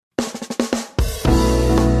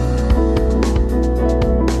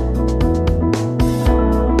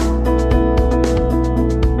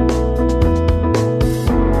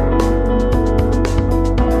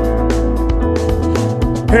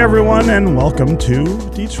everyone, and welcome to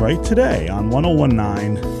Detroit Today on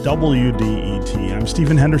 1019 WDET. I'm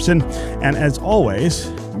Stephen Henderson, and as always,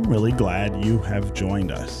 I'm really glad you have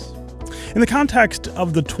joined us. In the context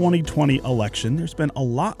of the 2020 election, there's been a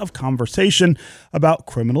lot of conversation about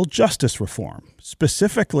criminal justice reform,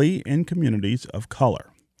 specifically in communities of color.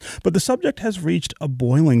 But the subject has reached a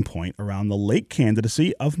boiling point around the late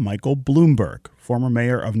candidacy of Michael Bloomberg, former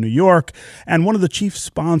mayor of New York, and one of the chief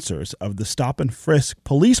sponsors of the stop and frisk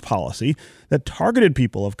police policy that targeted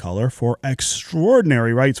people of color for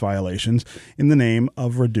extraordinary rights violations in the name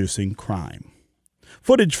of reducing crime.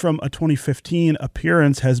 Footage from a 2015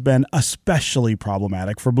 appearance has been especially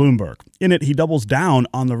problematic for Bloomberg. In it, he doubles down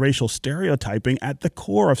on the racial stereotyping at the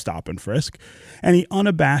core of stop and frisk, and he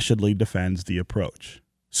unabashedly defends the approach.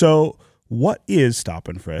 So, what is stop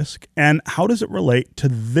and frisk, and how does it relate to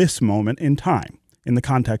this moment in time in the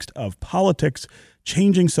context of politics,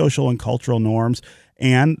 changing social and cultural norms,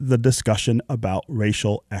 and the discussion about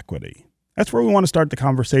racial equity? That's where we want to start the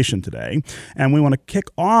conversation today, and we want to kick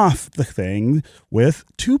off the thing with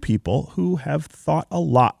two people who have thought a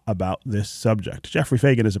lot about this subject. Jeffrey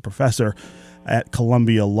Fagan is a professor at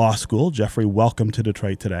Columbia Law School. Jeffrey, welcome to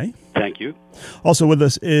Detroit Today. Thank you. Also with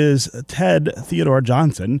us is Ted Theodore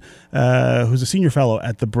Johnson, who's a senior fellow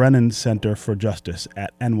at the Brennan Center for Justice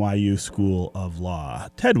at NYU School of Law.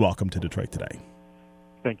 Ted, welcome to Detroit Today.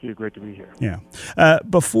 Thank you. Great to be here. Yeah.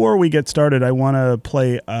 Before we get started, I want to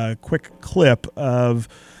play a quick clip of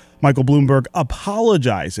Michael Bloomberg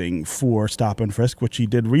apologizing for stop and frisk, which he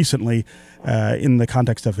did recently in the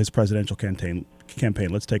context of his presidential campaign.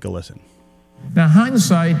 Let's take a listen. Now,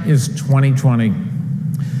 hindsight is 20/20,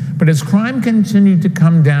 but as crime continued to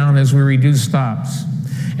come down as we reduced stops,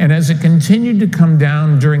 and as it continued to come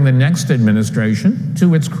down during the next administration,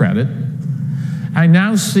 to its credit, I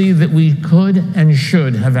now see that we could and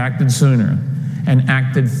should have acted sooner and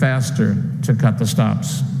acted faster to cut the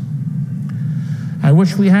stops. I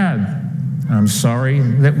wish we had. I'm sorry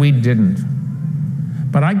that we didn't.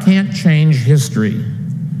 But I can't change history.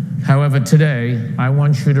 However, today, I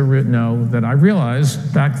want you to know that I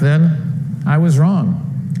realized back then I was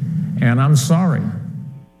wrong, and I'm sorry.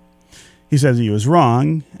 He says he was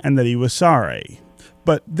wrong and that he was sorry.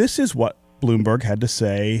 But this is what Bloomberg had to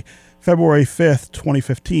say February 5th,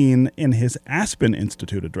 2015, in his Aspen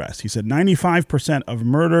Institute address. He said 95% of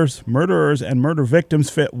murderers, and murder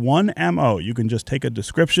victims fit one MO. You can just take a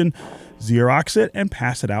description, Xerox it, and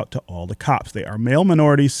pass it out to all the cops. They are male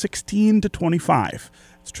minorities, 16 to 25.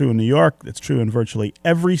 It's true in New York. It's true in virtually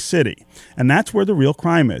every city. And that's where the real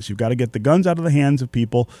crime is. You've got to get the guns out of the hands of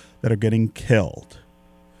people that are getting killed.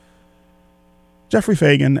 Jeffrey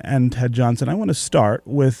Fagan and Ted Johnson, I want to start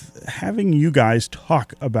with having you guys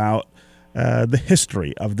talk about the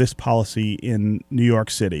history of this policy in New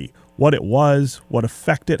York City, what it was, what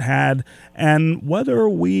effect it had, and whether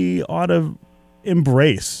we ought to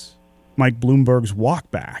embrace Mike Bloomberg's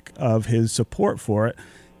walkback of his support for it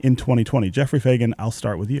in 2020. Jeffrey Fagan, I'll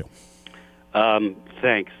start with you.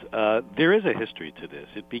 Thanks. There is a history to this.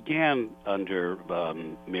 It began under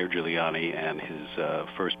Mayor Giuliani and his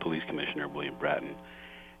first police commissioner, William Bratton.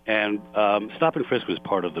 And stop and frisk was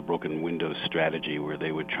part of the broken windows strategy, where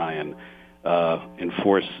they would try and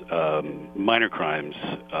enforce minor crimes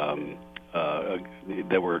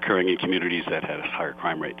that were occurring in communities that had higher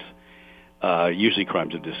crime rates, usually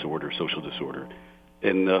crimes of disorder, social disorder,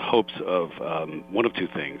 in the hopes of one of two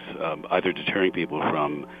things, either deterring people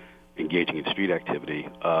from engaging in street activity,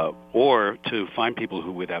 or to find people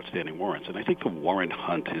who with outstanding warrants. And I think the warrant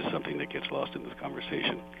hunt is something that gets lost in this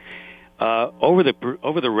conversation. Over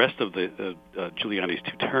the rest of the Giuliani's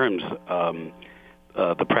two terms,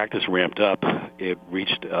 the practice ramped up. It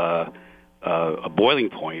reached a boiling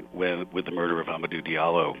point with the murder of Amadou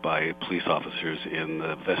Diallo by police officers in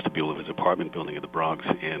the vestibule of his apartment building in the Bronx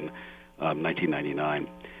in 1999.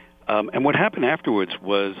 And what happened afterwards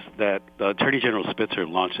was that Attorney General Spitzer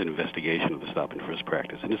launched an investigation of the stop and frisk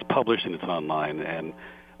practice, and it's published and it's online. And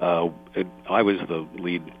I was the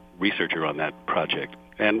lead researcher on that project,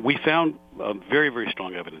 and we found very, very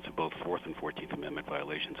strong evidence of both Fourth and 14th Amendment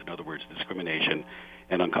violations. In other words, discrimination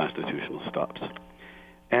and unconstitutional stops.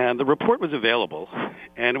 And the report was available,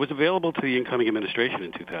 and it was available to the incoming administration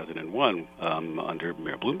in 2001 under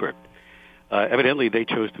Mayor Bloomberg. Evidently, they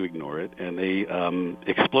chose to ignore it, and they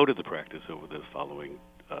exploded the practice over the following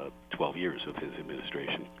 12 years of his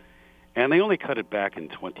administration. And they only cut it back in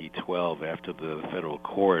 2012 after the federal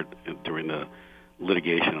court, during the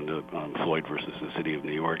litigation under Floyd versus the city of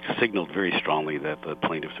New York, signaled very strongly that the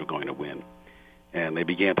plaintiffs were going to win. And they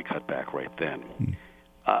began to cut back right then.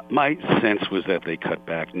 My sense was that they cut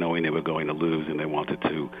back knowing they were going to lose, and they wanted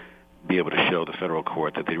to be able to show the federal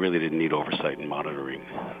court that they really didn't need oversight and monitoring,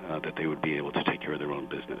 that they would be able to take care of their own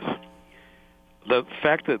business. The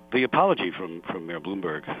fact that the apology from Mayor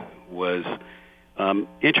Bloomberg was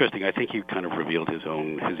interesting. I think he kind of revealed his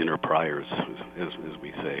inner priors, as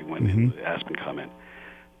we say, when in the Aspen comment.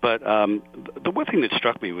 But the one thing that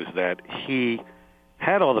struck me was that he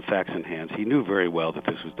had all the facts in hand. He knew very well that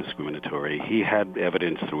this was discriminatory. He had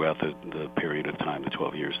evidence throughout the period of time, the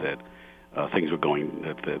 12 years, that things were going,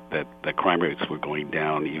 that crime rates were going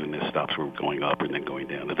down, even as stops were going up and then going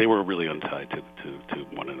down, that they were really untied to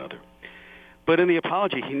one another. But in the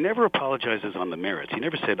apology, he never apologizes on the merits. He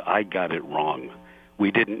never said, I got it wrong.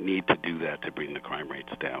 We didn't need to do that to bring the crime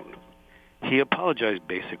rates down. He apologized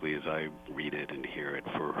basically, as I read it and hear it,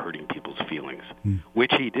 for hurting people's feelings,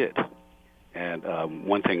 which he did. And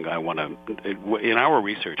one thing I want to, in our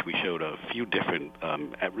research, we showed a few different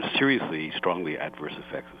seriously, strongly adverse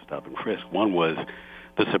effects of stop and frisk. One was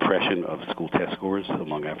the suppression of school test scores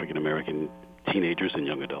among African-American teenagers and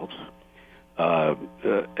young adults.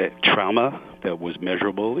 Trauma that was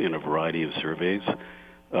measurable in a variety of surveys.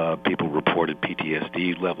 People reported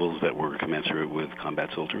PTSD levels that were commensurate with combat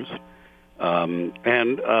soldiers,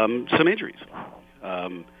 and some injuries.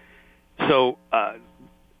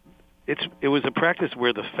 It was a practice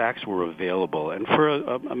where the facts were available, and for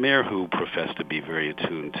a mayor who professed to be very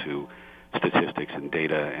attuned to statistics and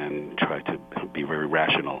data and tried to be very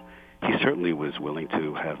rational, he certainly was willing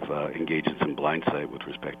to have engaged in some blindsight with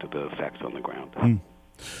respect to the facts on the ground.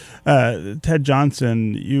 Ted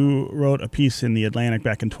Johnson, you wrote a piece in The Atlantic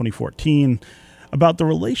back in 2014 about the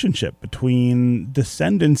relationship between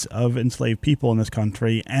descendants of enslaved people in this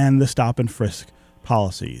country and the stop and frisk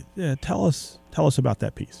policy. Tell us about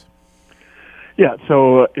that piece. Yeah,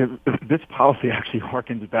 so this policy actually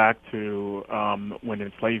harkens back to when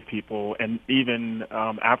enslaved people, and even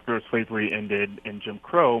after slavery ended in Jim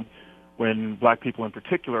Crow, when black people in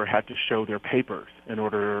particular had to show their papers in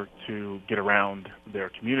order to get around their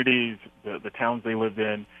communities, the towns they lived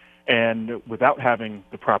in, and without having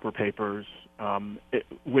the proper papers,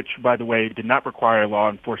 which, by the way, did not require a law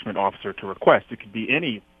enforcement officer to request. It could be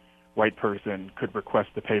any white person could request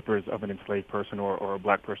the papers of an enslaved person or a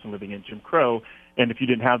black person living in Jim Crow, and if you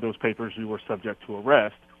didn't have those papers, you were subject to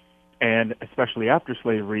arrest. And especially after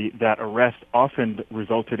slavery, that arrest often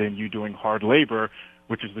resulted in you doing hard labor,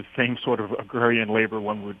 which is the same sort of agrarian labor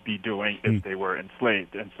one would be doing if they were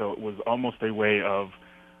enslaved. And so it was almost a way of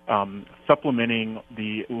supplementing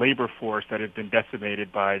the labor force that had been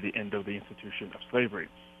decimated by the end of the institution of slavery.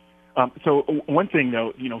 So one thing,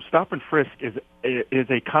 though, stop and frisk is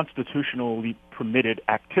a constitutionally permitted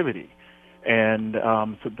activity. And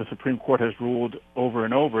so the Supreme Court has ruled over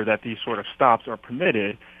and over that these sort of stops are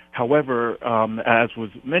permitted. However, as was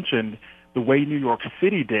mentioned, the way New York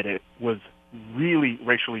City did it was really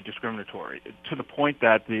racially discriminatory, to the point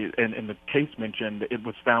that in the case mentioned, it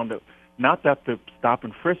was found that not that the stop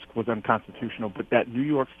and frisk was unconstitutional, but that New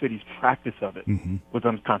York City's practice of it was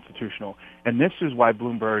unconstitutional. And this is why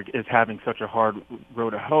Bloomberg is having such a hard row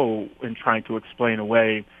to hoe in trying to explain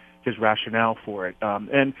away his rationale for it.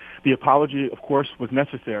 And the apology, of course, was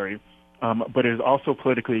necessary, but it is also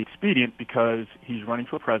politically expedient because he's running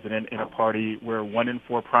for president in a party where 1 in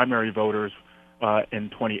 4 primary voters in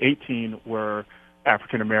 2018 were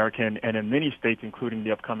African American, and in many states, including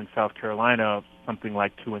the upcoming South Carolina, something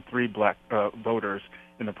like 2 in 3 black voters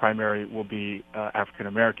in the primary will be African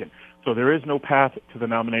American. So there is no path to the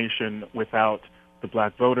nomination without the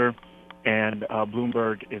black voter, and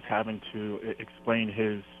Bloomberg is having to explain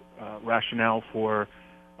his rationale for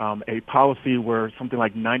a policy where something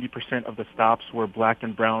like 90% of the stops were black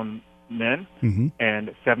and brown men,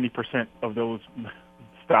 and 70% of those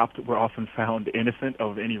stopped were often found innocent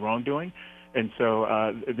of any wrongdoing. And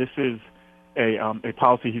so this is a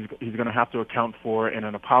policy he's going to have to account for, and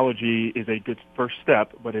an apology is a good first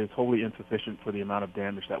step, but is wholly insufficient for the amount of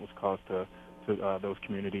damage that was caused to those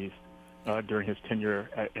communities during his tenure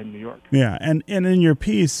in New York. Yeah, and in your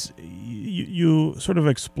piece, you sort of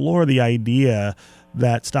explore the idea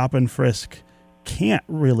that stop and frisk can't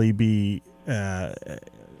really be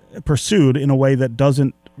pursued in a way that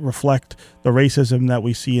doesn't reflect the racism that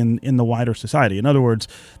we see in the wider society. In other words,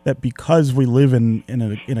 that because we live in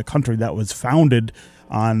a country that was founded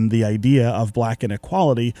on the idea of black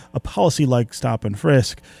inequality, a policy like stop and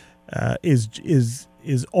frisk is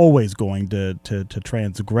always going to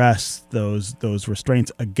transgress those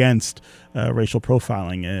restraints against racial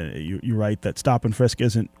profiling. You write that stop and frisk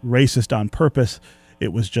isn't racist on purpose;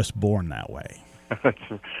 it was just born that way.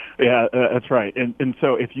 Yeah, that's right. And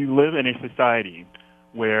so if you live in a society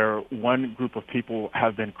where one group of people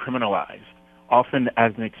have been criminalized, often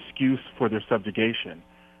as an excuse for their subjugation,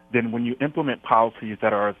 then when you implement policies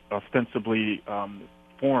that are ostensibly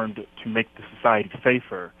formed to make the society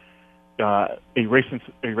safer, a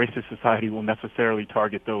racist society will necessarily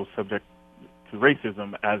target those subject to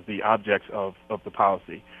racism as the objects of the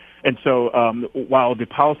policy. And so while the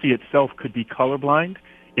policy itself could be colorblind,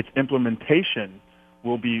 its implementation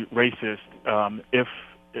will be racist if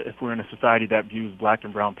we're in a society that views black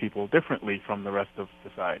and brown people differently from the rest of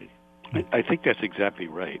society. I think that's exactly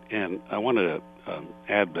right. And I want to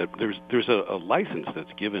add that there's a license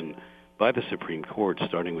that's given by the Supreme Court,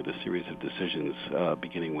 starting with a series of decisions,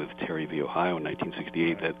 beginning with Terry v. Ohio in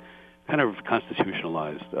 1968, that kind of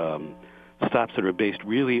constitutionalized stops that are based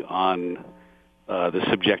really on the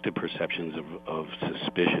subjective perceptions of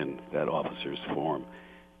suspicion that officers form.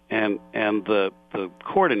 And the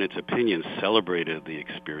court, in its opinion, celebrated the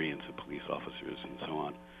experience of police officers and so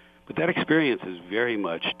on. But that experience is very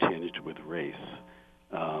much tinged with race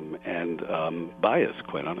and bias,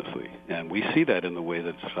 quite honestly. And we see that in the way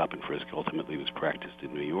that stop and frisk ultimately was practiced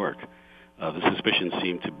in New York. The suspicion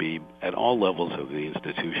seemed to be at all levels of the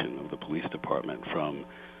institution of the police department, from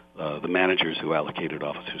the managers who allocated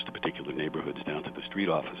officers to particular neighborhoods down to the street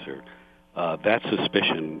officer. That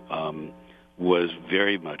suspicion was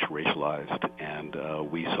very much racialized, and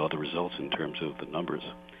we saw the results in terms of the numbers.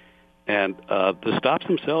 And the stops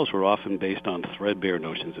themselves were often based on threadbare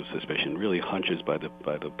notions of suspicion, really hunches by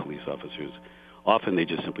the police officers. Often they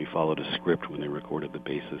just simply followed a script when they recorded the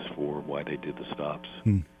basis for why they did the stops.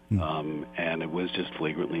 And it was just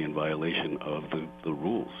flagrantly in violation of the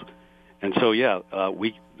rules. And so,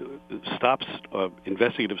 stops,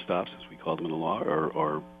 investigative stops, as we call them in the law,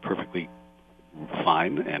 are perfectly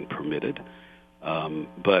fine and permitted,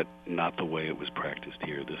 but not the way it was practiced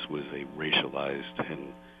here. This was a racialized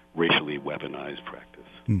and racially weaponized practice.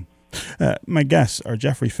 My guests are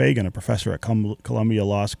Jeffrey Fagan, a professor at Columbia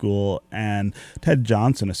Law School, and Ted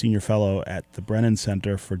Johnson, a senior fellow at the Brennan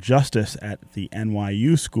Center for Justice at the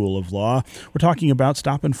NYU School of Law. We're talking about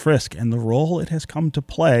stop and frisk and the role it has come to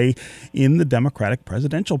play in the Democratic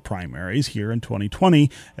presidential primaries here in 2020,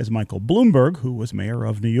 as Michael Bloomberg, who was mayor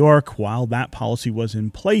of New York while that policy was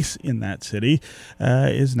in place in that city,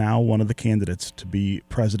 is now one of the candidates to be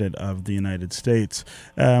president of the United States.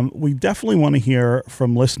 We definitely want to hear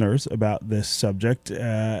from listeners about this subject,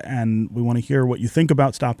 and we want to hear what you think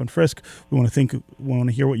about stop and frisk. We want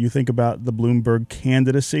to hear what you think about the Bloomberg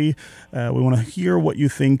candidacy. We want to hear what you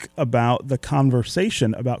think about the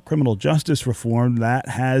conversation about criminal justice reform that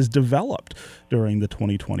has developed during the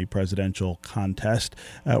 2020 presidential contest.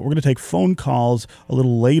 We're going to take phone calls a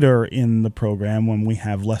little later in the program when we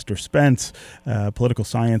have Lester Spence, political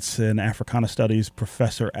science and Africana studies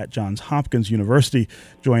professor at Johns Hopkins University,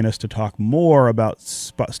 join us to talk more about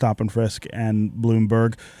stop and frisk and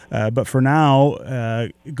Bloomberg. But for now,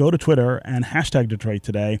 go to Twitter and hashtag Detroit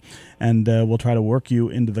Today, and we'll try to work you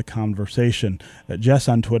into the conversation. Jess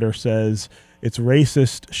on Twitter says, it's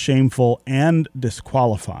racist, shameful, and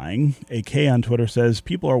disqualifying. AK on Twitter says,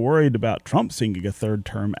 people are worried about Trump seeking a third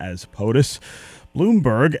term as POTUS.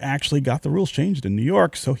 Bloomberg actually got the rules changed in New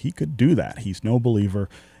York, so he could do that. He's no believer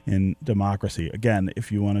in democracy. Again,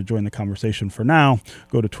 if you want to join the conversation for now,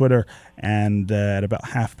 go to Twitter, and at about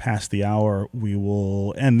 5:30, we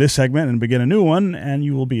will end this segment and begin a new one, and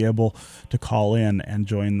you will be able to call in and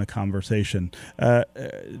join the conversation.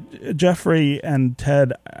 Jeffrey and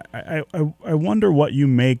Ted, I wonder what you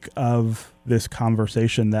make of this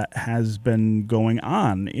conversation that has been going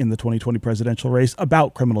on in the 2020 presidential race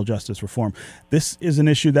about criminal justice reform. This is an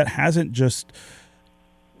issue that hasn't just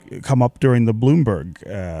come up during the Bloomberg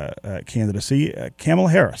candidacy. Kamala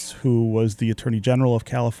Harris, who was the Attorney General of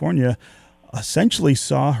California, essentially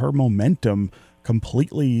saw her momentum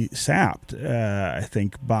completely sapped, I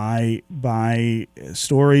think, by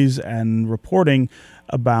stories and reporting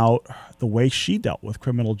about the way she dealt with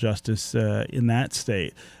criminal justice in that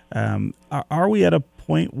state. Are we at a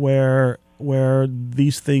point where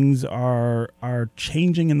these things are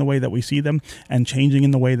changing in the way that we see them and changing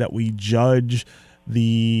in the way that we judge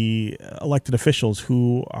the elected officials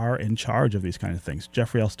who are in charge of these kind of things?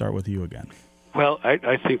 Jeffrey, I'll start with you again. Well,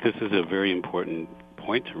 I think this is a very important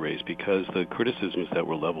point to raise, because the criticisms that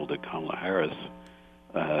were leveled at Kamala Harris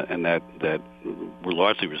and that were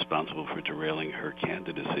largely responsible for derailing her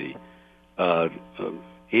candidacy,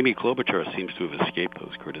 Amy Klobuchar seems to have escaped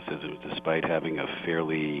those criticisms despite having a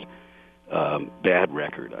fairly bad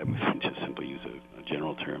record. I would just simply use a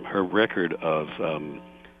general term. Her record of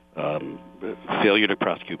failure to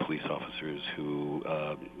prosecute police officers who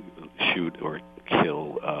shoot or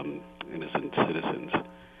kill innocent citizens,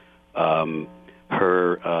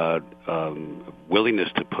 her willingness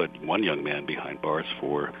to put one young man behind bars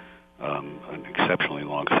for an exceptionally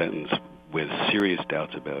long sentence with serious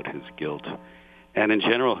doubts about his guilt. And in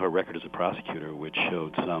general, her record as a prosecutor, which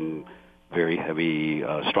showed some very heavy,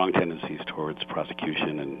 strong tendencies towards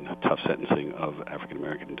prosecution and tough sentencing of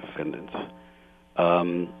African-American defendants.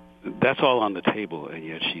 That's all on the table, and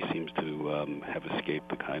yet she seems to have escaped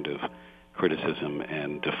the kind of criticism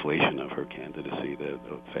and deflation of her candidacy that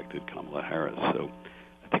affected Kamala Harris. So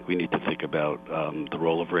I think we need to think about the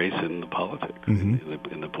role of race in the politics,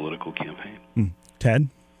 in the political campaign. Ted?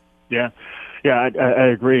 Yeah, I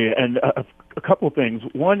agree. And a couple of things.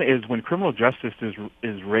 One is when criminal justice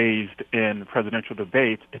is raised in presidential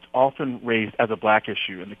debates, it's often raised as a black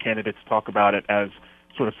issue, and the candidates talk about it as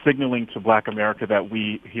sort of signaling to black America that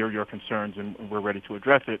we hear your concerns and we're ready to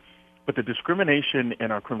address it. But the discrimination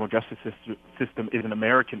in our criminal justice system is an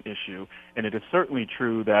American issue, and it is certainly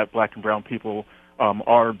true that black and brown people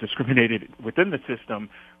are discriminated within the system.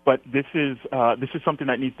 But this is something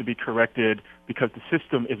that needs to be corrected because the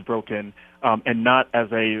system is broken, and not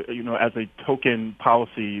as a token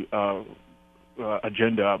policy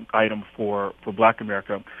agenda item for black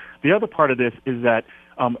America. The other part of this is that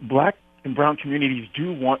black and brown communities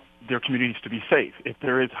do want their communities to be safe. If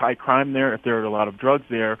there is high crime there, if there are a lot of drugs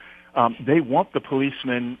there, they want the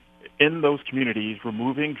policemen in those communities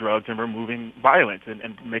removing drugs and removing violence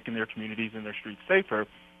and making their communities and their streets safer.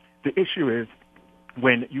 The issue is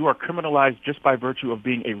when you are criminalized just by virtue of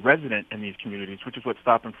being a resident in these communities, which is what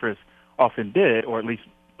Stop and Frisk often did, or at least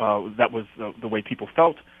that was the way people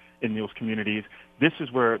felt in those communities, this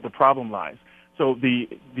is where the problem lies. So the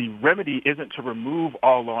remedy isn't to remove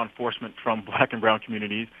all law enforcement from black and brown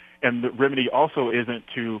communities, and the remedy also isn't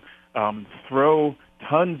to throw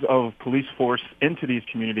tons of police force into these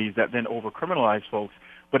communities that then over-criminalize folks,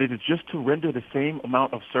 but it is just to render the same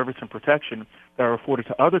amount of service and protection that are afforded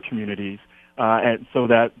to other communities, and so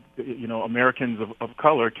that Americans of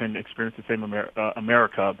color can experience the same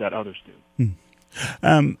America that others do.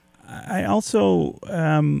 I also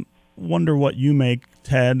wonder what you make,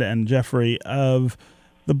 Ted and Jeffrey, of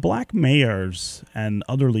the black mayors and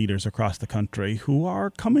other leaders across the country who are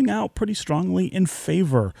coming out pretty strongly in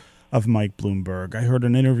favor of Mike Bloomberg. I heard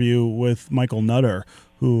an interview with Michael Nutter,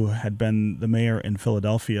 who had been the mayor in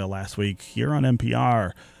Philadelphia last week here on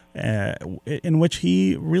NPR, in which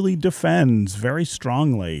he really defends very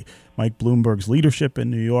strongly Mike Bloomberg's leadership in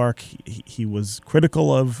New York. He was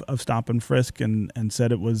critical of Stop and Frisk and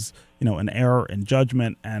said it was, an error in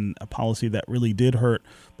judgment and a policy that really did hurt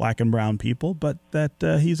black and brown people, but that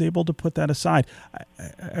he's able to put that aside.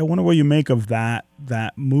 I wonder what you make of that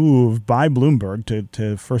move by Bloomberg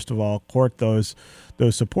to first of all court those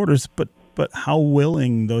supporters, but how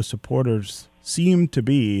willing those supporters seem to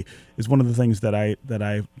be is one of the things that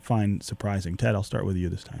I find surprising. Ted, I'll start with you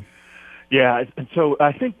this time. Yeah, and so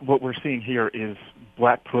I think what we're seeing here is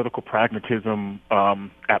black political pragmatism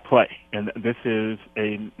at play, and this is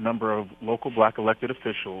a number of local black elected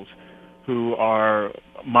officials who are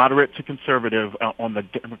moderate to conservative on the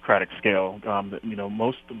Democratic scale.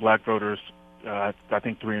 Most black voters, I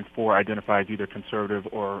think 3 and 4, identify as either conservative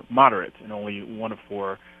or moderate, and only 1 of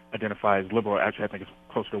 4 identify as liberal. Actually, I think it's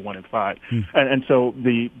closer to 1 in 5. And so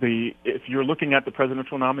if you're looking at the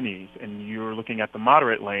presidential nominees and you're looking at the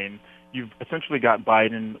moderate lane, you've essentially got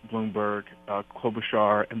Biden, Bloomberg,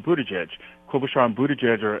 Klobuchar, and Buttigieg. Klobuchar and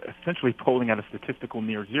Buttigieg are essentially polling at a statistical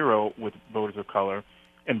near zero with voters of color,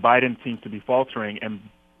 and Biden seems to be faltering, and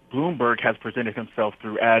Bloomberg has presented himself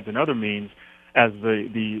through ads and other means as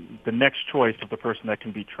the next choice of the person that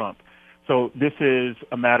can beat Trump. So this is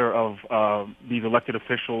a matter of these elected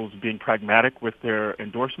officials being pragmatic with their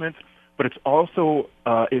endorsements, but it's also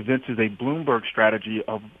evinces a Bloomberg strategy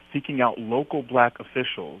of seeking out local black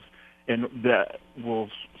officials and that will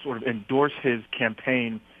sort of endorse his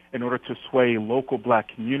campaign in order to sway local black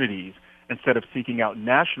communities instead of seeking out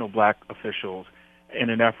national black officials in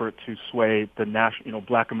an effort to sway the national,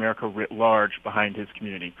 black America writ large behind his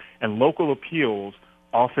community. And local appeals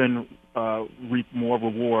often reap more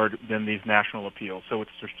reward than these national appeals. So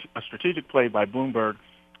it's a strategic play by Bloomberg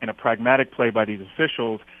and a pragmatic play by these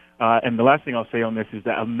officials. And the last thing I'll say on this is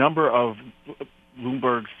that a number of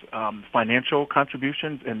Bloomberg's financial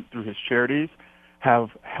contributions and through his charities have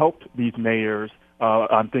helped these mayors,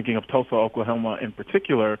 I'm thinking of Tulsa, Oklahoma in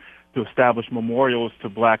particular, to establish memorials to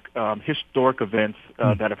black historic events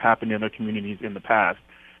that have happened in their communities in the past.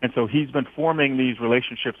 And so he's been forming these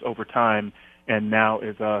relationships over time and now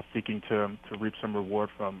is seeking to reap some reward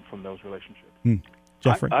from those relationships.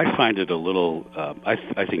 Jeffrey? I find it a little,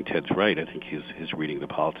 I think Ted's right. I think his reading of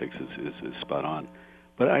the politics is spot on.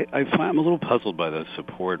 But I'm a little puzzled by the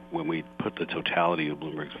support when we put the totality of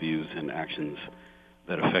Bloomberg's views and actions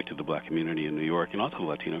that affected the black community in New York and also the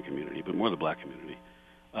Latino community, but more the black community.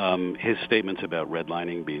 His statements about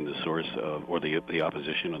redlining being the source of, or the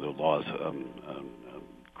opposition or the laws,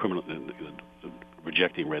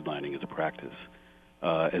 rejecting redlining as a practice,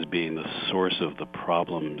 as being the source of the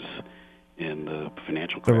problems in the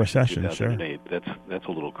financial crisis, the recession, 2008. Sure. That's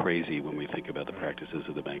a little crazy when we think about the practices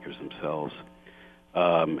of the bankers themselves.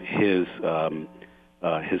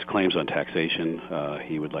 His claims on taxation,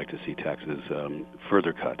 he would like to see taxes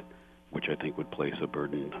further cut, which I think would place a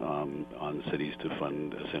burden on cities to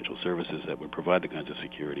fund essential services that would provide the kinds of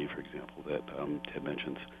security, for example, that Ted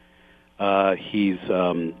mentions.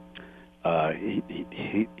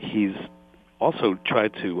 He's also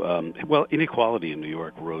tried to, inequality in New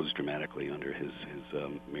York rose dramatically under his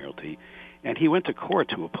mayoralty, and he went to court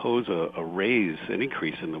to oppose a raise, an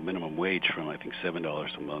increase in the minimum wage from, I think,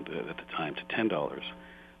 $7 a month at the time to $10,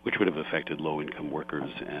 which would have affected low-income workers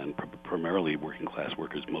and primarily working-class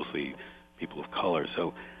workers, mostly people of color.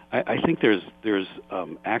 So I think there's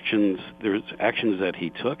actions that he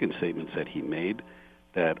took and statements that he made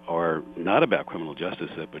that are not about criminal justice,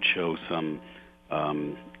 but show some,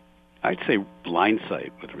 I'd say, blind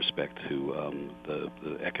sight with respect to the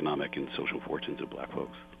economic and social fortunes of black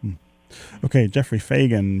folks. Okay, Jeffrey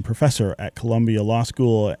Fagan, professor at Columbia Law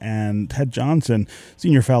School, and Ted Johnson,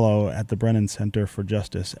 senior fellow at the Brennan Center for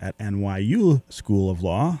Justice at NYU School of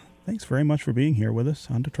Law. Thanks very much for being here with us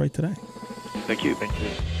on Detroit Today. Thank you. Thank you.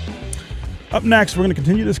 Up next, we're going to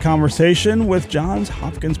continue this conversation with Johns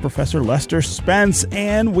Hopkins professor Lester Spence,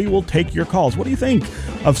 and we will take your calls. What do you think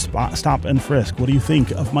of Stop and Frisk? What do you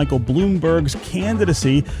think of Michael Bloomberg's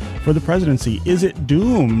candidacy for the presidency? Is it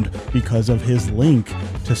doomed because of his link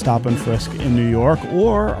to Stop and Frisk in New York,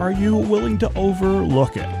 or are you willing to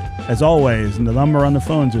overlook it? As always, the number on the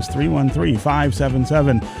phones is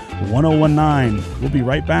 313-577-1019. We'll be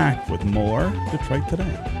right back with more Detroit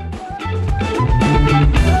Today.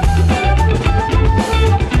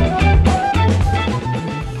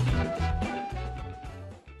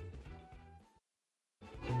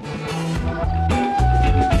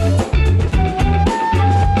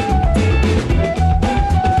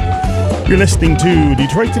 You're listening to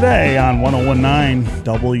Detroit Today on 1019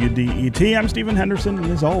 WDET. I'm Stephen Henderson, and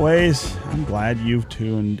as always, I'm glad you've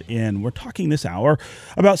tuned in. We're talking this hour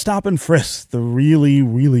about Stop and Frisk, the really,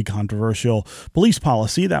 really controversial police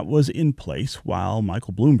policy that was in place while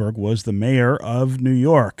Michael Bloomberg was the mayor of New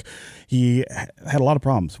York. He had a lot of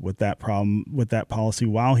problems with that policy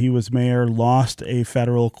while he was mayor, lost a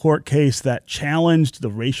federal court case that challenged the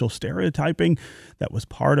racial stereotyping that was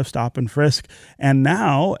part of Stop and Frisk. And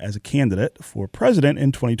now, as a candidate for president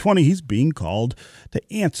in 2020, he's being called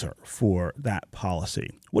to answer for that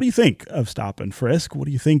policy. What do you think of Stop and Frisk? What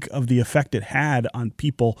do you think of the effect it had on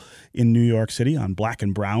people in New York City, on black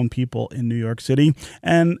and brown people in New York City?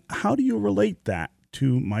 And how do you relate that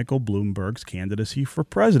to Michael Bloomberg's candidacy for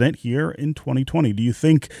president here in 2020? Do you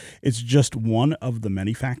think it's just one of the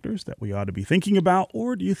many factors that we ought to be thinking about,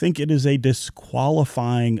 or do you think it is a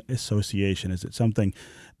disqualifying association? Is it something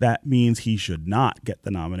that means he should not get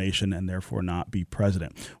the nomination and therefore not be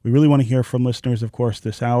president? We really want to hear from listeners, of course,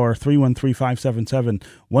 this hour.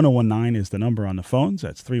 313-577-1019 is the number on the phones.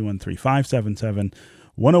 That's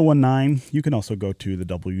 313-577-1019. You can also go to the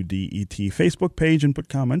WDET Facebook page and put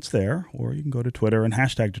comments there, or you can go to Twitter and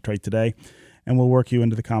hashtag Detroit Today, and we'll work you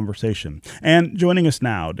into the conversation. And joining us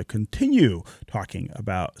now to continue talking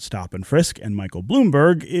about Stop and Frisk and Michael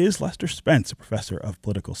Bloomberg is Lester Spence, a professor of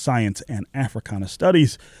political science and Africana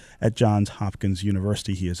studies at Johns Hopkins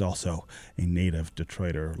University. He is also a native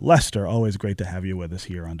Detroiter. Lester, always great to have you with us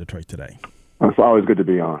here on Detroit Today. It's always good to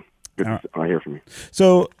be on. Good to hear from you.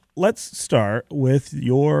 So let's start with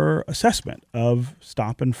your assessment of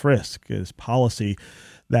Stop and Frisk, his policy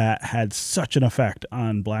that had such an effect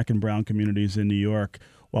on black and brown communities in New York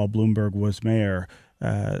while Bloomberg was mayor.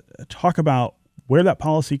 Talk about where that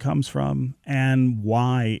policy comes from and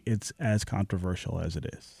why it's as controversial as it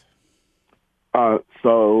is.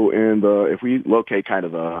 If we locate kind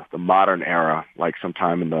of the modern era, like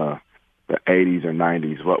sometime in the 80s or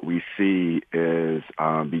 90s, what we see is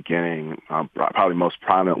beginning probably most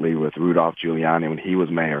prominently with Rudolph Giuliani when he was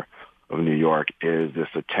mayor of New York, is this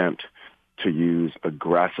attempt to use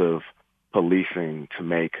aggressive policing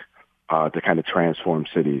to kind of transform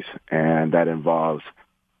cities. And that involves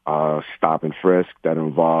Stop and Frisk, that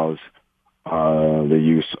involves the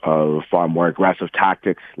use of far more aggressive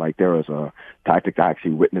tactics. Like there was a tactic I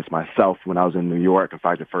actually witnessed myself when I was in New York. In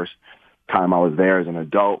fact, the first time I was there as an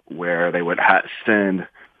adult, where they would send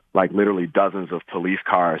like literally dozens of police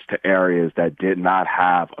cars to areas that did not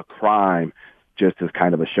have a crime, just as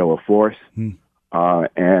kind of a show of force.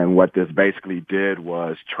 And what this basically did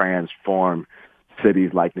was transform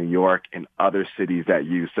cities like New York and other cities that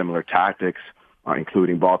use similar tactics,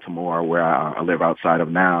 including Baltimore, where I live outside of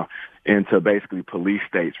now, into basically police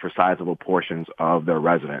states for sizable portions of their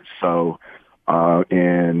residents. So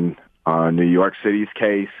in New York City's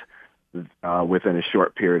case, within a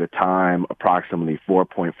short period of time, approximately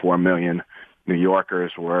 4.4 million New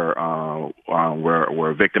Yorkers were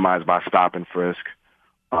victimized by stop and frisk.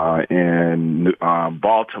 In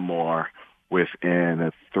Baltimore, within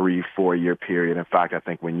a 3-4 year period. In fact, I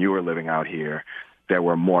think when you were living out here, there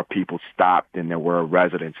were more people stopped than there were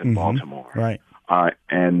residents in Baltimore. Right.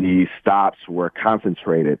 And these stops were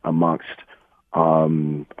concentrated amongst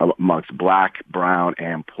Black, brown,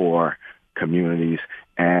 and poor communities.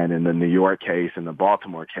 And in the New York case and the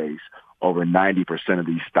Baltimore case, over 90% of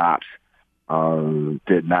these stops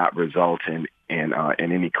did not result in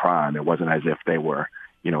any crime. It wasn't as if they were,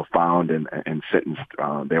 found and sentenced.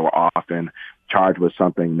 They were often charged with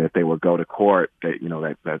something that they would go to court,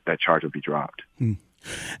 that charge would be dropped.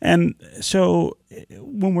 And so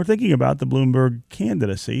when we're thinking about the Bloomberg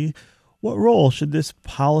candidacy, what role should this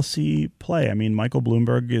policy play? I mean, Michael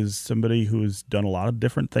Bloomberg is somebody who's done a lot of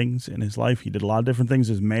different things in his life. He did a lot of different things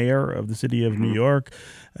as mayor of the city of New York.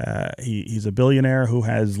 He's a billionaire who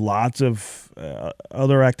has lots of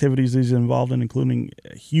other activities he's involved in, including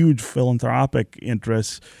huge philanthropic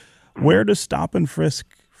interests. Where does stop and frisk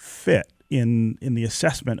fit in the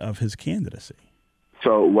assessment of his candidacy?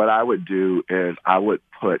 So what I would do is I would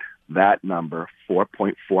put that number,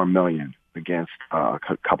 4.4 million, against a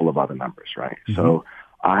couple of other numbers, right? So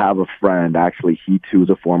I have a friend, actually, he too is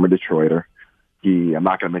a former Detroiter. I'm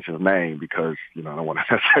not going to mention his name because, I don't want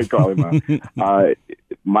to necessarily call him out.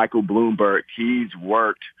 Michael Bloomberg, he's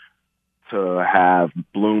worked to have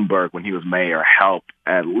Bloomberg, when he was mayor, help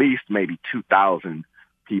at least maybe 2,000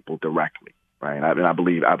 people directly, right? And I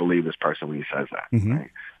believe this person when he says that,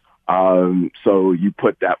 right? So you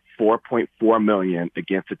put that 4.4 million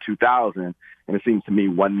against the 2,000, and it seems to me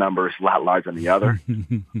one number is a lot larger than the other.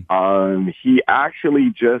 He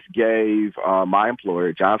actually just gave my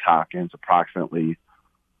employer, Johns Hopkins, approximately,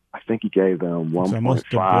 I think he gave them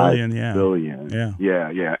 1.5 billion.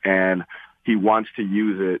 Yeah. And he wants to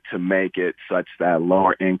use it to make it such that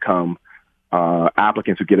lower income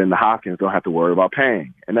applicants who get into Hopkins don't have to worry about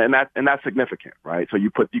paying, and that's significant, right? So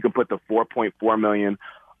you can put the 4.4 million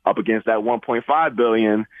up against that 1.5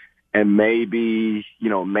 billion, and maybe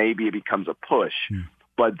it becomes a push.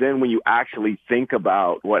 But then when you actually think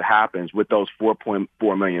about what happens with those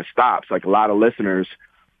 4.4 million stops, like a lot of listeners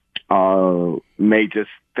may just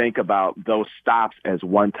think about those stops as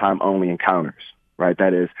one-time only encounters, right?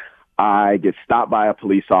 That is, I get stopped by a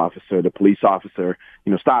police officer. The police officer,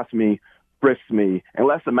 stops me, frisks me, and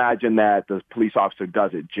let's imagine that the police officer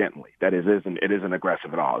does it gently. That is, it isn't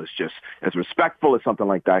aggressive at all. It's just as respectful as something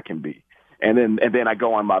like that can be. And then I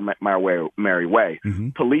go on my merry way.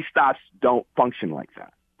 Police stops don't function like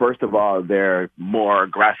that. First of all, they're more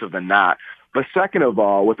aggressive than not. But second of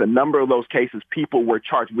all, with a number of those cases, people were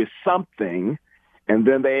charged with something, and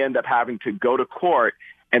then they end up having to go to court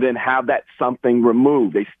and then have that something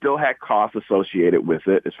removed. They still had costs associated with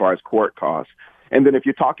it as far as court costs. And then if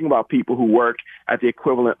you're talking about people who work at the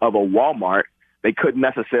equivalent of a Walmart, they couldn't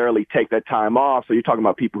necessarily take that time off. So you're talking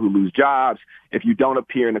about people who lose jobs. If you don't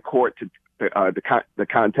appear in the court to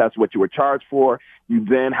contest what you were charged for, you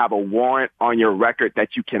then have a warrant on your record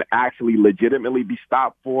that you can actually legitimately be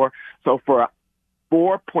stopped for. So for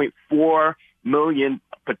 4.4 million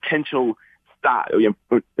potential stops,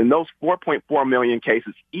 in those 4.4 million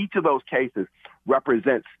cases, each of those cases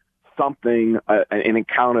represents something, an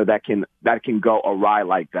encounter that can go awry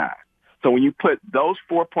like that. So when you put those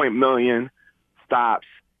 4.4 million stops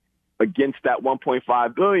against that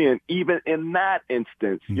 1.5 billion, even in that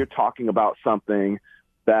instance, you're talking about something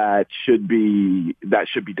that should be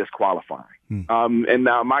disqualifying. And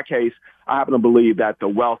now in my case, I happen to believe that the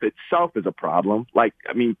wealth itself is a problem.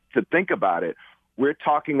 To think about it, we're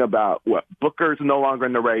talking about what? Booker's no longer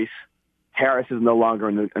in the race. Harris is no longer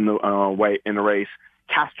in the race.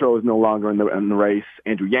 Castro is no longer in the race.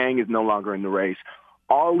 Andrew Yang is no longer in the race.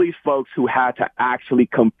 All these folks who had to actually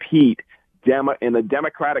compete in the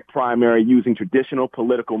Democratic primary using traditional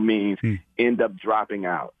political means end up dropping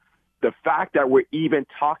out. The fact that we're even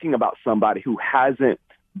talking about somebody who hasn't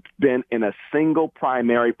been in a single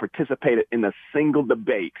primary, participated in a single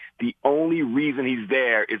debate, the only reason he's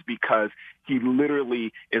there is because he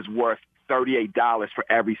literally is worth $38 for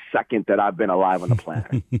every second that I've been alive on the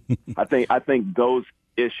planet. I think those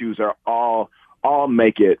issues are all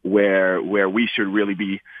make it where we should really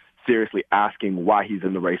be seriously asking why he's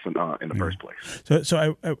in the race in the first place.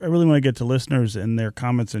 So I really want to get to listeners and their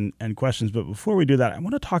comments and questions. But before we do that, I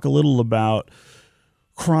want to talk a little about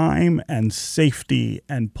crime and safety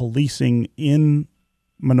and policing in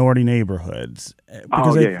minority neighborhoods,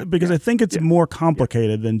 because I think it's more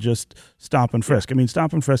complicated than just stop and frisk. I mean,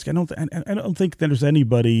 stop and frisk. I don't think that there's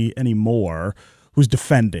anybody anymore who's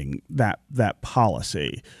defending that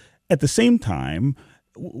policy. At the same time,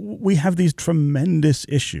 we have these tremendous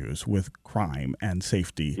issues with crime and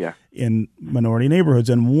safety in minority neighborhoods,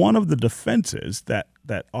 and one of the defenses that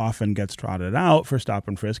often gets trotted out for stop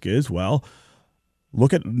and frisk is, well,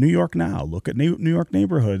 look at New York now. Look at New York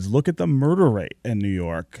neighborhoods. Look at the murder rate in New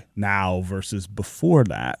York now versus before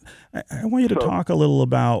that. I want you to talk a little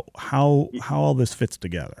about how all this fits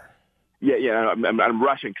together. Yeah. I'm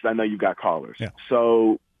rushing because I know you've got callers. Yeah.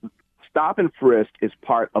 So stop and frisk is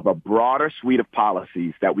part of a broader suite of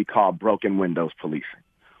policies that we call broken windows policing.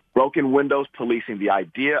 Broken windows policing, the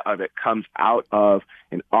idea of it comes out of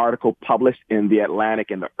an article published in The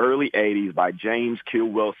Atlantic in the early 80s by James Q.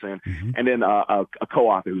 Wilson, and then a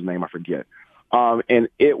co-author whose name I forget. And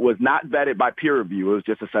it was not vetted by peer review. It was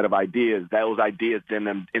just a set of ideas. Those ideas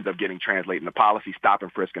then end up getting translated into policy, stop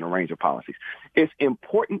and frisk, and a range of policies. It's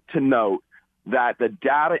important to note that the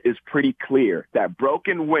data is pretty clear that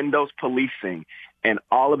broken windows policing and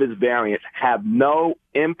all of its variants have no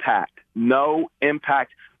impact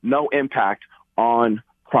on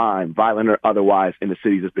crime, violent or otherwise, in the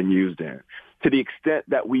cities it's been used in. To the extent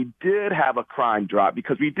that we did have a crime drop,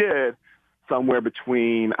 because we did somewhere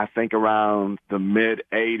between, I think, around the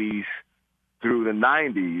mid-'80s through the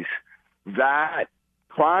 90s, that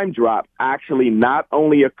crime drop actually not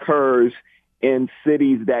only occurs in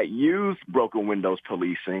cities that use broken windows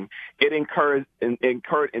policing, it incurred in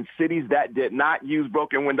cities that did not use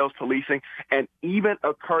broken windows policing, and even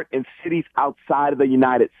occurred in cities outside of the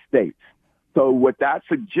United States. So what that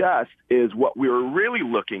suggests is what we were really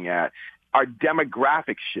looking at are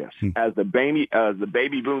demographic shifts. As the baby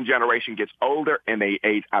boom generation gets older and they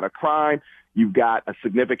age out of crime, you've got a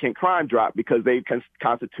significant crime drop because they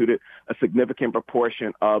constituted a significant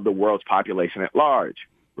proportion of the world's population at large.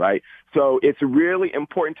 Right. So it's really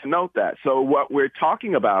important to note that. So what we're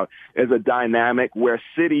talking about is a dynamic where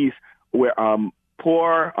cities, where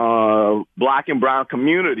poor Black and brown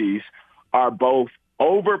communities are both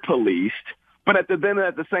over-policed, but at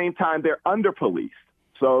the same time, they're under-policed.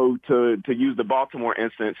 So to use the Baltimore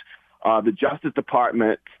instance, the Justice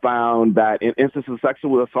Department found that in instances of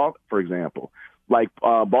sexual assault, for example, like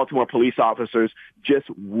Baltimore police officers just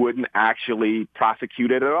wouldn't actually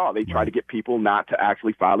prosecute it at all. They try to get people not to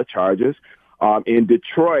actually file the charges. In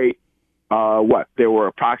Detroit, there were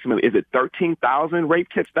approximately, 13,000 rape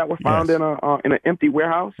kits that were found in an empty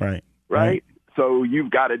warehouse? Right? So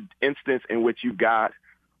you've got an instance in which you've got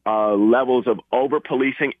levels of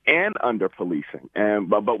over-policing and under-policing.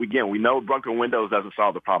 But again, we know broken windows doesn't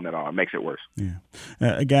solve the problem at all. It makes it worse. Yeah.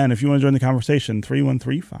 Again, if you want to join the conversation,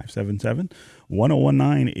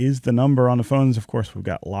 313-577-1019 is the number on the phones. Of course, we've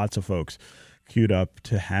got lots of folks queued up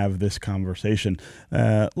to have this conversation.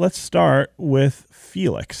 Let's start with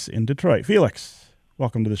Felix in Detroit. Felix,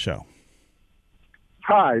 welcome to the show.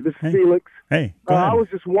 Hi, this is Felix. Hey, go ahead. I was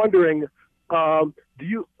just wondering, I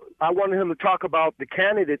wanted him to talk about the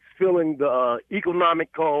candidates feeling the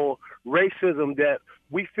economical racism that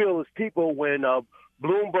we feel as people when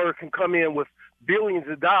Bloomberg can come in with billions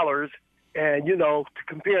of dollars and, to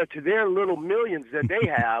compare to their little millions that they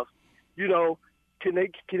have, can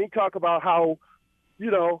he talk about how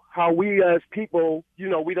we as people,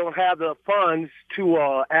 we don't have the funds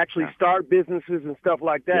to actually start businesses and stuff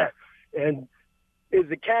like that. Yeah. And is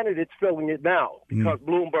the candidates feeling it now because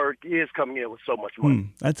Bloomberg is coming in with so much money?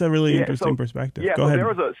 That's a really interesting perspective. Yeah, Go ahead. There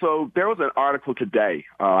was an article today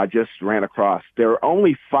I just ran across. There are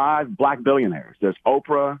only 5 Black billionaires. There's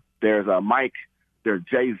Oprah, there's Mike, there's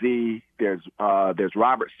Jay-Z, there's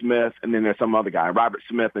Robert Smith, and then there's some other guy. Robert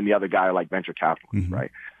Smith and the other guy are like venture capitalists,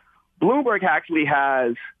 right? Bloomberg actually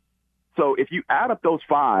has. So if you add up those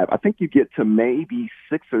 5, I think you get to maybe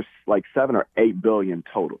 6 or 7 or 8 billion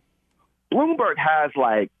total. Bloomberg has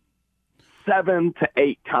 7 to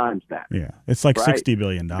 8 times that. Yeah, it's like $60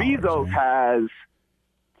 billion. Bezos has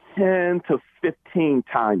 10 to 15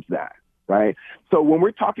 times that, right? So when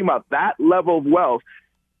we're talking about that level of wealth,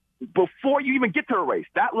 before you even get to a race,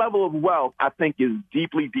 that level of wealth, I think, is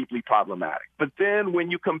deeply, deeply problematic. But then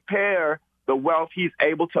when you compare the wealth he's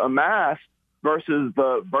able to amass versus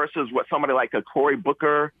what somebody like a Cory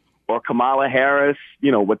Booker or Kamala Harris,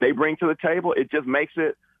 what they bring to the table, it just makes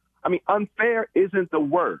it, unfair isn't the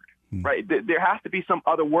word, right? There has to be some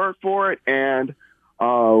other word for it. And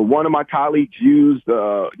one of my colleagues used,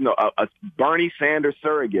 a a Bernie Sanders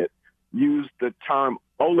surrogate used the term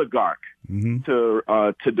oligarch to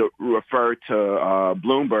refer to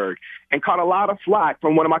Bloomberg, and caught a lot of flack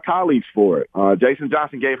from one of my colleagues for it. Jason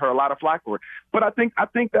Johnson gave her a lot of flack for it. But I think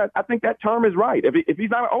that term is right. If he's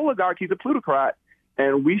not an oligarch, he's a plutocrat,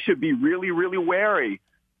 and we should be really, really wary,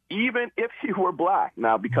 even if he were black.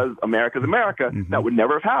 Now, because America's America, that would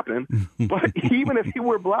never have happened. But even if he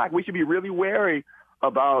were black, we should be really wary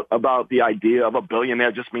about the idea of a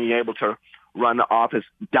billionaire just being able to run the office,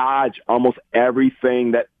 dodge almost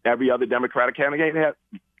everything that every other Democratic candidate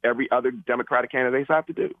have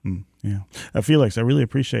to do. Felix, I really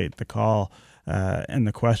appreciate the call and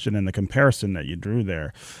the question and the comparison that you drew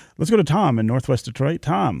there. Let's go to Tom in Northwest Detroit.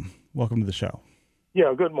 Tom, welcome to the show.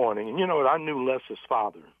 Yeah, good morning. And you know what? I knew Les's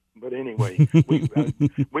father. But anyway, we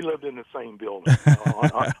lived in the same building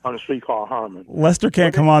on a street called Harmon. Lester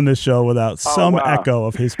can't come on this show without some echo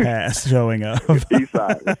of his past showing up. East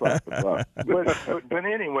side. But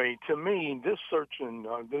anyway, to me, this search and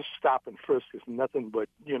this stop and frisk is nothing but,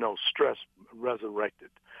 stress resurrected.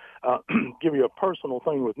 Give you a personal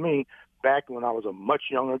thing with me. Back when I was a much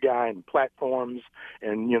younger guy in platforms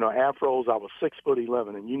and, afros, I was 6'11",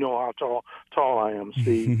 and you know how tall I am,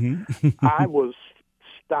 Steve. I was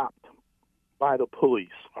stopped by the police,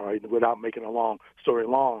 all right, without making a long story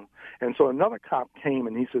long. And so another cop came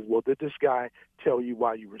and he said, well, did this guy tell you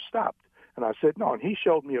why you were stopped? And I said, no. And he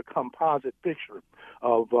showed me a composite picture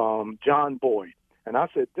of John Boyd. And I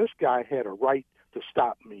said, this guy had a right to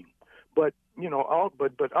stop me. But,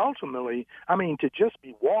 but ultimately, I mean, to just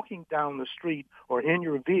be walking down the street or in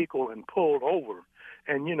your vehicle and pulled over,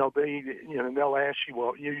 and, they'll ask you,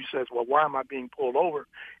 well, you says, well, why am I being pulled over?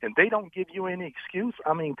 And they don't give you any excuse.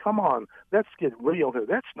 I mean, come on, let's get real here.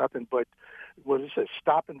 That's nothing but what it says,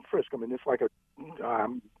 stop and frisk. I mean, it's like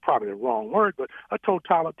probably the wrong word, but a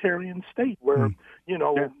totalitarian state where,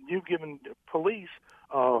 you've given police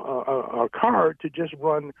a card to just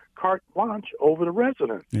run carte blanche over the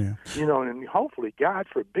resident. Yeah. And hopefully, God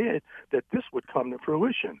forbid, that this would come to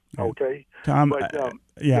fruition. Okay, Tom. But,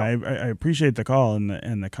 I appreciate the call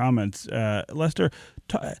and the comments. Lester,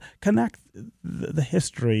 connect the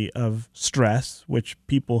history of stress, which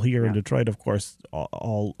people here in Detroit, of course,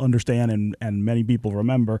 all understand and many people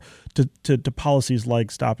remember, to policies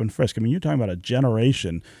like stop and frisk. I mean, you're talking about a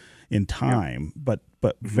generation in time, but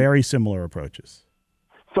very similar approaches.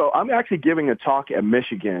 So I'm actually giving a talk at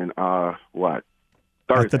Michigan.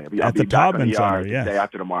 Thursday? At the Taubman Center, the day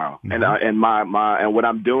after tomorrow. And my what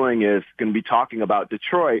I'm doing is going to be talking about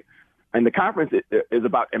Detroit, and the conference is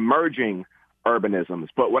about emerging urbanisms.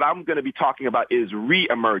 But what I'm going to be talking about is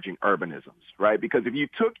re-emerging urbanisms, right? Because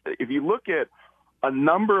if you look at a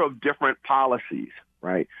number of different policies,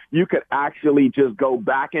 right, you could actually just go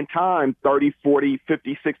back in time 30, 40,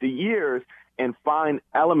 50, 60 years and find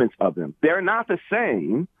elements of them. They're not the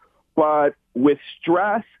same, but with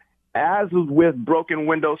stress, as with broken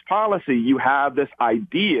windows policy, you have this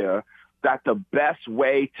idea that the best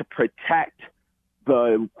way to protect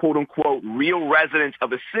the quote-unquote real residents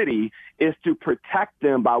of a city is to protect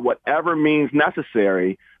them by whatever means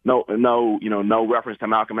necessary, no reference to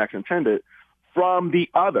Malcolm X intended, from the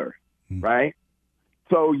other, right?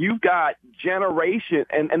 So you've got generation,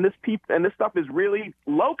 and this stuff is really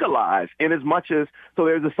localized in as much as, so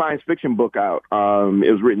there's a science fiction book out.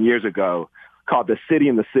 It was written years ago called The City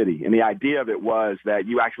in the City. And the idea of it was that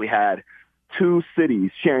you actually had two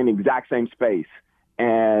cities sharing the exact same space.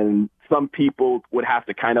 And some people would have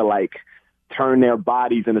to kind of like turn their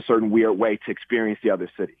bodies in a certain weird way to experience the other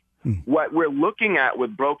city. What we're looking at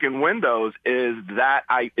with broken windows is that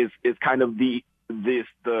is kind of the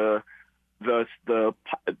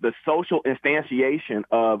social instantiation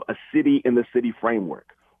of a city in the city framework,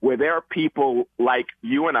 where there are people like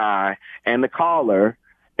you and I and the caller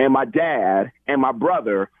and my dad and my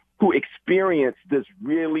brother who experience this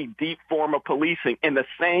really deep form of policing in the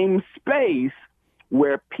same space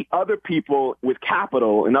where other people with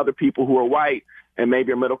capital and other people who are white and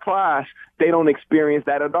maybe are middle class, they don't experience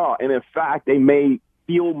that at all. And in fact, they may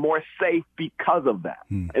feel more safe because of that.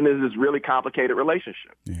 And there's this really complicated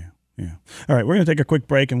relationship. Yeah. All right, we're going to take a quick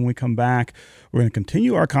break, and when we come back, we're going to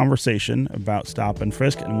continue our conversation about stop and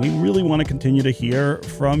frisk, and we really want to continue to hear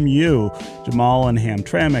from you. Jamal in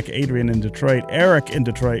Hamtramck, Adrian in Detroit, Eric in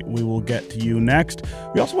Detroit, we will get to you next.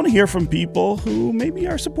 We also want to hear from people who maybe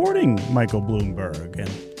are supporting Michael Bloomberg, and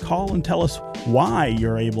call and tell us why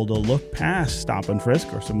you're able to look past stop and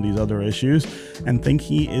frisk or some of these other issues and think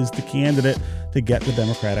he is the candidate to get the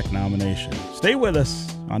Democratic nomination. Stay with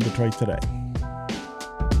us on Detroit Today.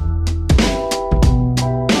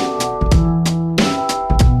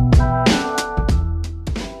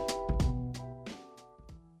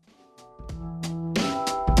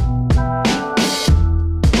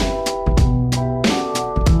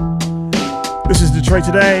 Detroit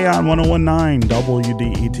Today on 101.9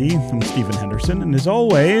 WDET. I'm Stephen Henderson, and as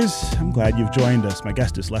always, I'm glad you've joined us. My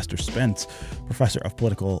guest is Lester Spence, professor of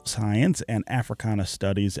political science and Africana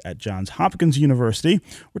studies at Johns Hopkins University.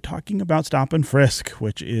 We're talking about stop and frisk,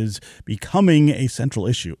 which is becoming a central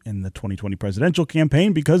issue in the 2020 presidential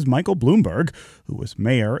campaign because Michael Bloomberg, who was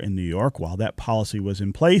mayor in New York while that policy was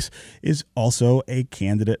in place, is also a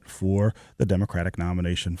candidate for the Democratic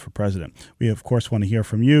nomination for president. We, of course, want to hear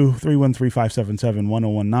from you, 313-577-1019,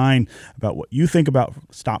 about what you think about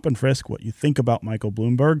stop and frisk, what you think about Michael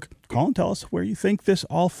Bloomberg. Call and tell us where you think this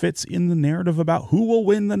all fits in the narrative about who will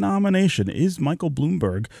win the nomination. Is Michael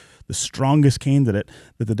Bloomberg the strongest candidate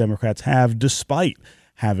that the Democrats have, despite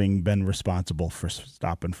having been responsible for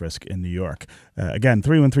stop and frisk in New York? Again,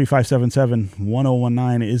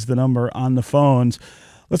 313-577-1019 is the number on the phones.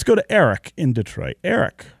 Let's go to Eric in Detroit.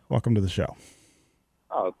 Eric, welcome to the show.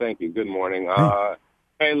 Oh, thank you. Good morning. Hey.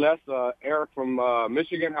 Hey, Les, Eric from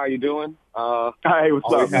Michigan. How you doing? Hey,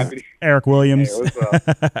 what's up, man? Eric Williams. Hey, what's up?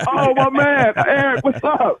 Oh, my man. Eric, what's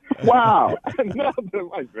up? Wow. Nothing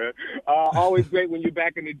much, man. Always great when you're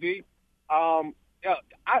back in the D. So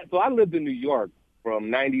I lived in New York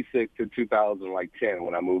from 96 to 2010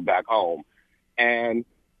 when I moved back home. And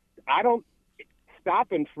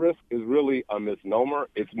stop and frisk is really a misnomer.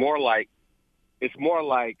 It's more like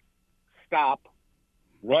stop,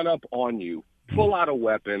 run up on you, pull out a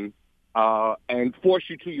weapon, and force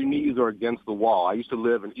you to your knees or against the wall. I used to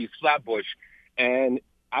live in East Flatbush, and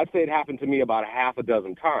I'd say it happened to me about half a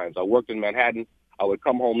dozen times. I worked in Manhattan. I would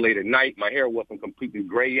come home late at night. My hair wasn't completely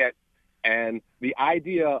gray yet. And the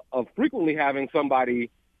idea of frequently having somebody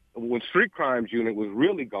when street crimes unit was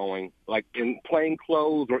really going, like in plain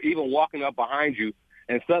clothes or even walking up behind you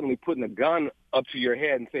and suddenly putting a gun up to your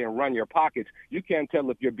head and saying, run your pockets, you can't tell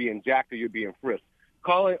if you're being jacked or you're being frisked.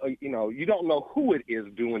 Calling, you don't know who it is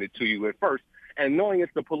doing it to you at first. And knowing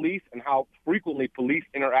it's the police and how frequently police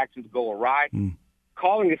interactions go awry,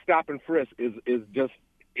 calling it stop and frisk is just,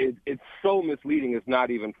 it's so misleading. It's not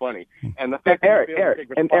even funny. And the fact Eric,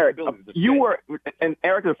 you were, and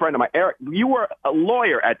Eric is a friend of mine. Eric, you were a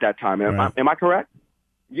lawyer at that time. Am I correct?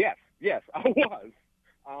 Yes, I was.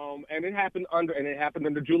 And it happened under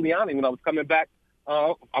Giuliani when I was coming back.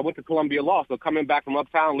 I went to Columbia Law, so coming back from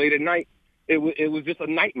uptown late at night, it was just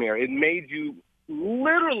a nightmare. It made you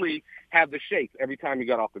literally have the shakes every time you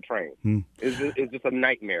got off the train. It's just a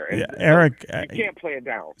nightmare. And Eric, you can't play it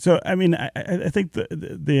down. So, I mean, I think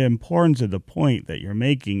the importance of the point that you're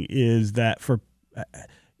making is that for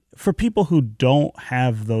people who don't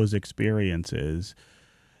have those experiences,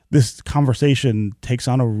 this conversation takes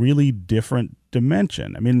on a really different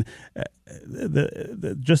dimension. I mean,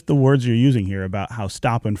 just the words you're using here about how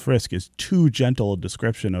stop and frisk is too gentle a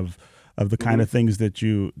description of the kind of things that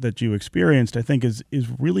you experienced, I think is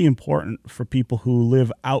really important for people who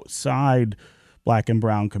live outside Black and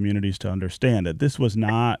brown communities to understand that this was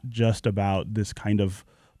not just about this kind of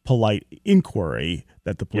polite inquiry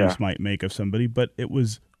that the police might make of somebody, but it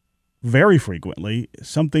was very frequently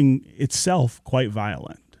something itself quite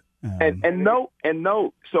violent. So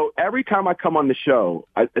every time I come on the show,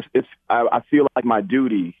 I feel like my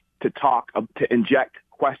duty to inject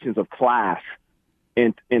questions of class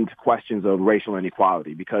into questions of racial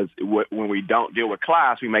inequality, because when we don't deal with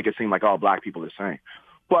class, we make it seem like all Black people are the same.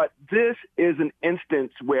 But this is an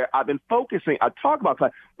instance where I've been focusing. I talk about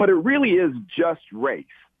class, but it really is just race.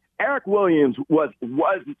 Eric Williams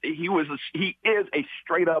he is a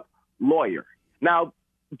straight up lawyer. Now,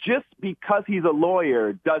 just because he's a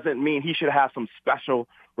lawyer doesn't mean he should have some special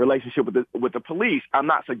relationship with the police. I'm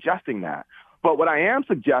not suggesting that. But what I am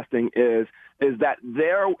suggesting is that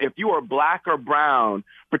if you were Black or brown,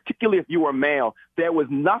 particularly if you were male, there was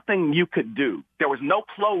nothing you could do. There was no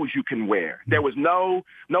clothes you can wear. There was no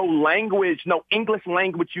language, no English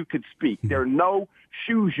language you could speak. There are no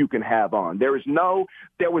shoes you can have on. There was no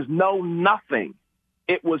nothing.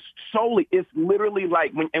 It's literally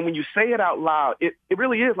like, when you say it out loud, it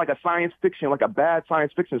really is like a science fiction, like a bad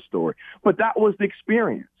science fiction story. But that was the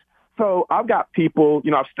experience. So I've got people,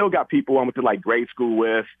 I've still got people I went to like grade school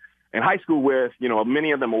with and high school with,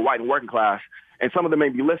 many of them are white and working class, and some of them may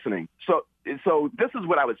be listening. So this is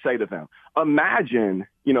what I would say to them. Imagine,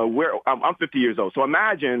 I'm 50 years old. So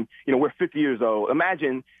imagine, we're 50 years old.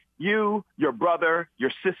 Imagine you, your brother,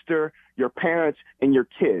 your sister, your parents, and your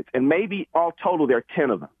kids. And maybe all total, there are 10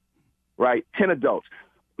 of them, right? 10 adults.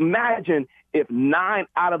 Imagine if 9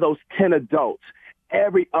 out of those 10 adults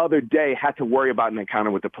every other day had to worry about an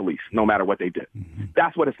encounter with the police, no matter what they did.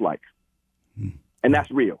 That's what it's like. And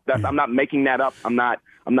that's real. I'm not making that up. I'm not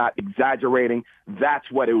I'm not exaggerating.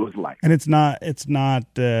 That's what it was like. And it's not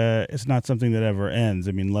something that ever ends.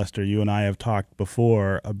 I mean, Lester, you and I have talked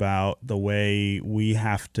before about the way we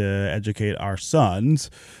have to educate our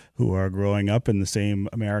sons who are growing up in the same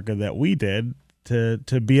America that we did to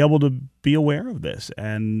be able to be aware of this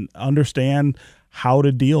and understand how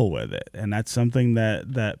to deal with it. And that's something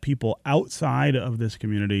that people outside of this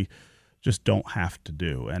community just don't have to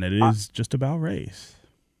do. And it is just about race.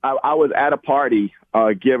 I was at a party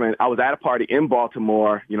in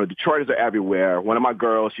Baltimore. You know, Detroiters are everywhere. One of my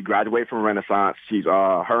girls, she graduated from Renaissance. She's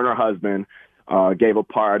her and her husband gave a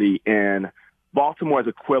party in Baltimore's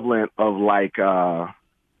equivalent of like Palmer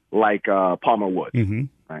Woods,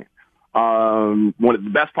 right? One of the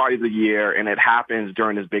best parties of the year, and it happens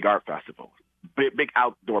during this big art festival, big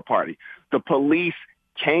outdoor party. The police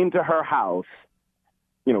came to her house.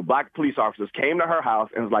 You know, black police officers came to her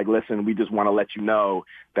house and was like, listen, we just want to let you know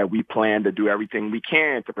that we plan to do everything we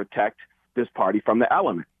can to protect this party from the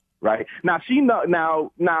element, right? Now,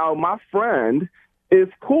 now my friend is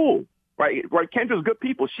cool, right? Kendra's good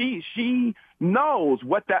people. She knows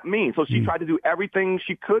what that means. So she tried to do everything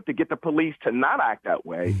she could to get the police to not act that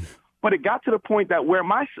way. But it got to the point that when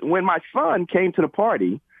my son came to the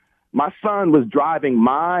party, my son was driving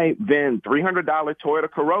my then $300 Toyota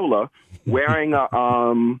Corolla, wearing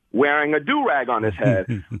a do-rag on his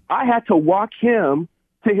head. I had to walk him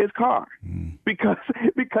to his car because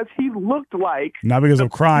he looked like, not because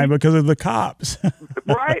of crime, because of the cops.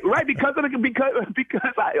 right, because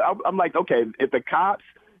I'm like, okay, if the cops,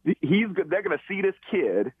 they're gonna see this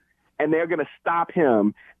kid and they're gonna stop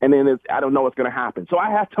him, and then I don't know what's gonna happen. So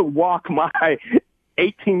I had to walk my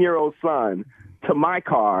 18-year-old son to my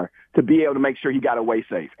car to be able to make sure he got away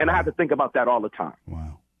safe. And I have to think about that all the time.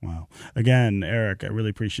 Wow. Again, Eric, I really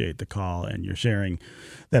appreciate the call and you're sharing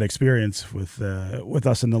that experience with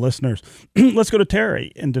us and the listeners. Let's go to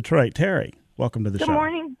Terry in Detroit. Terry, welcome to the show.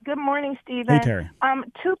 Good morning, Stephen. Hey, Terry.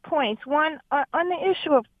 2 points. One, on the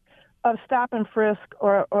issue of stop and frisk,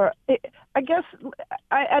 I guess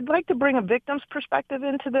I'd like to bring a victim's perspective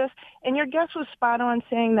into this. And your guest was spot on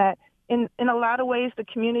saying that in a lot of ways, the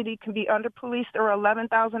community can be under-policed. There were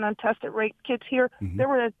 11,000 untested rape kits here. There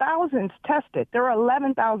were thousands tested. There were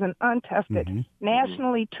 11,000 untested.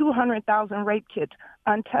 Nationally, 200,000 rape kits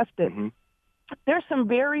untested. There's some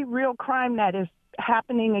very real crime that is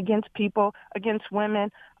happening against people, against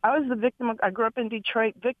women. I grew up in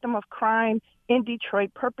Detroit, victim of crime in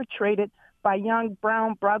Detroit, perpetrated by young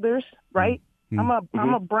brown brothers, right? I'm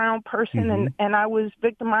a brown person, and I was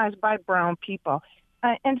victimized by brown people.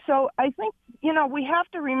 And so I think, we have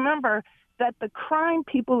to remember that the crime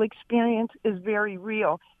people experience is very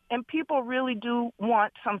real, and people really do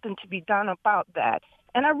want something to be done about that.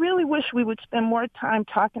 And I really wish we would spend more time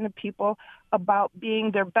talking to people about being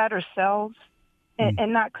their better selves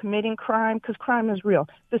and not committing crime, because crime is real.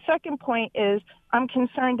 The second point is I'm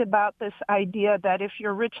concerned about this idea that if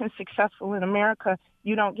you're rich and successful in America,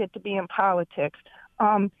 you don't get to be in politics.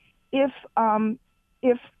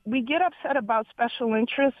 If we get upset about special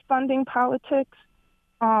interests funding politics,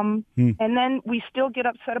 and then we still get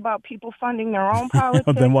upset about people funding their own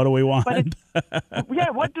politics. Then what do we want?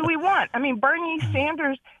 What do we want? I mean, Bernie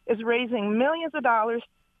Sanders is raising millions of dollars,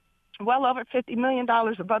 well over $50 million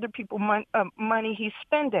of other people's money he's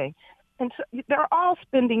spending. And so they're all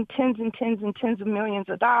spending tens and tens and tens of millions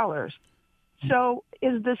of dollars. So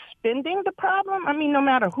is the spending the problem? I mean, no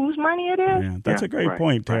matter whose money it is? Yeah, that's a great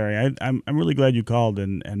point, Terry. Right. I'm really glad you called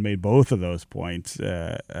and made both of those points.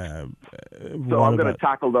 So I'm going to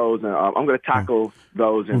tackle those.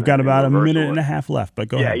 We've got about a minute and a half left, but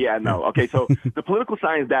go ahead. Yeah, no. Okay, so the political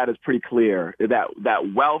science data is pretty clear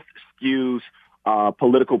that wealth skews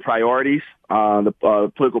political priorities.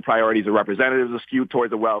 The political priorities of representatives are skewed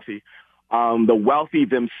towards the wealthy. The wealthy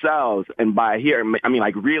themselves, and by here, I mean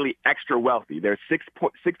like really extra wealthy. There's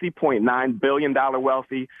 $60.9 billion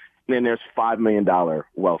wealthy, and then there's $5 million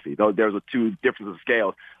wealthy. There's two different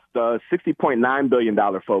scales. The $60.9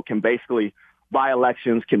 billion folk can basically buy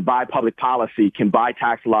elections, can buy public policy, can buy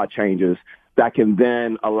tax law changes that can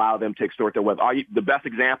then allow them to extort their wealth. The best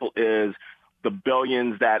example is the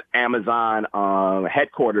billions that Amazon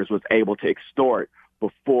headquarters was able to extort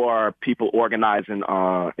before people organized in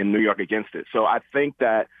New York against it. So I think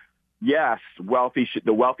that, yes, the wealthy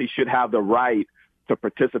should have the right to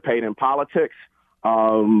participate in politics,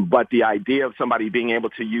 but the idea of somebody being able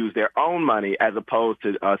to use their own money as opposed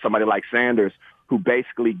to somebody like Sanders, who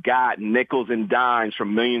basically got nickels and dimes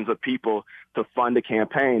from millions of people to fund a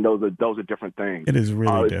campaign, those are different things. It is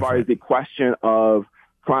really different. As far as the question of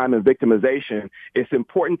crime and victimization, it's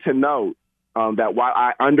important to note that while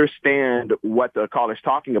I understand what the caller's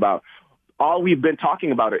talking about, all we've been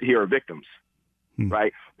talking about here are victims,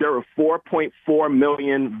 right? There are 4.4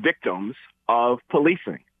 million victims of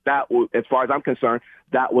policing. That, as far as I'm concerned,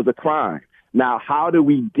 that was a crime. Now, how do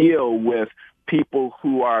we deal with people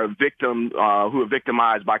who are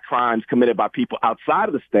victimized by crimes committed by people outside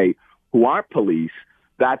of the state who aren't police?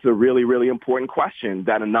 That's a really, really important question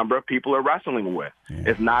that a number of people are wrestling with. Yeah.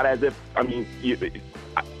 It's not as if, I mean,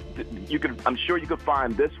 I'm sure you could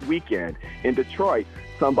find this weekend in Detroit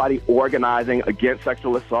somebody organizing against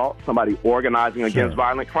sexual assault, somebody organizing against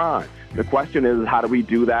violent crime. The question is, how do we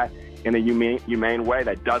do that in a humane way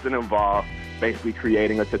that doesn't involve basically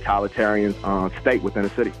creating a totalitarian state within a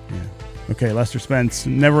city? Yeah. Okay, Lester Spence,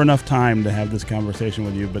 never enough time to have this conversation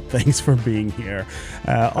with you, but thanks for being here.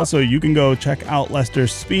 Also, you can go check out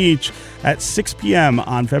Lester's speech at 6 p.m.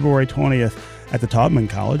 on February 20th at the Taubman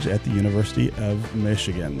College at the University of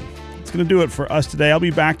Michigan. That's going to do it for us today. I'll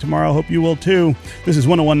be back tomorrow. Hope you will too. This is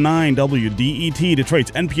 1019 WDET,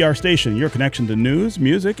 Detroit's NPR station, your connection to news,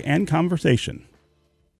 music, and conversation.